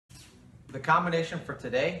The combination for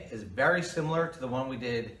today is very similar to the one we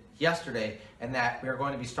did yesterday, in that we are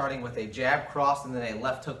going to be starting with a jab cross and then a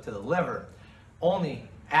left hook to the liver. Only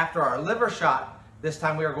after our liver shot, this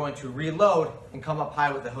time we are going to reload and come up high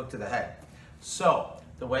with a hook to the head. So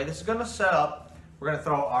the way this is going to set up, we're going to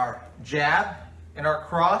throw our jab and our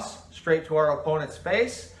cross straight to our opponent's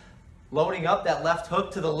face, loading up that left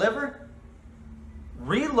hook to the liver,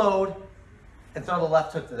 reload, and throw the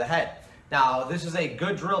left hook to the head. Now, this is a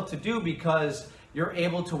good drill to do because you're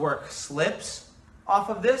able to work slips off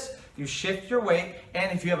of this. You shift your weight,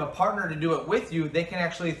 and if you have a partner to do it with you, they can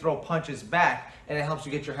actually throw punches back, and it helps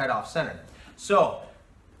you get your head off center. So,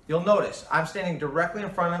 you'll notice I'm standing directly in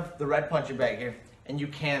front of the red punching bag here, and you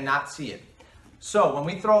cannot see it. So, when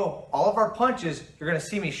we throw all of our punches, you're going to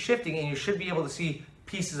see me shifting, and you should be able to see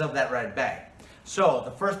pieces of that red bag. So,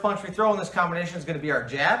 the first punch we throw in this combination is going to be our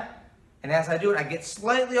jab. And as I do it, I get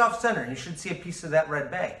slightly off center, and you should see a piece of that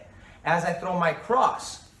red bag. As I throw my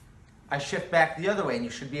cross, I shift back the other way, and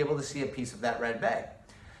you should be able to see a piece of that red bag.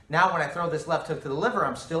 Now, when I throw this left hook to the liver,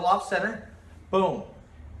 I'm still off center. Boom.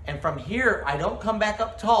 And from here, I don't come back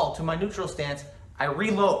up tall to my neutral stance. I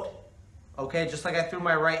reload. Okay, just like I threw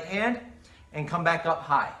my right hand and come back up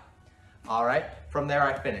high. All right, from there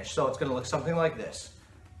I finish. So it's going to look something like this.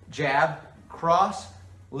 Jab, cross,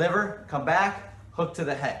 liver, come back, hook to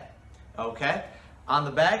the head. Okay, on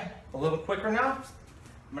the bag, a little quicker now.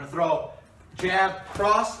 I'm going to throw jab,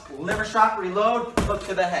 cross, liver shot, reload, hook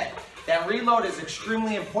to the head. That reload is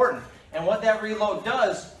extremely important. And what that reload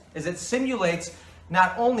does is it simulates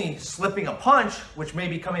not only slipping a punch, which may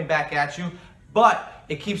be coming back at you, but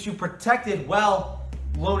it keeps you protected while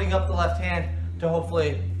loading up the left hand to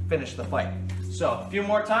hopefully finish the fight. So a few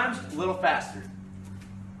more times, a little faster.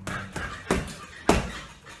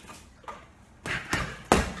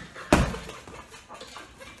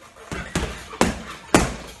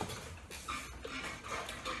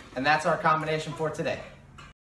 And that's our combination for today.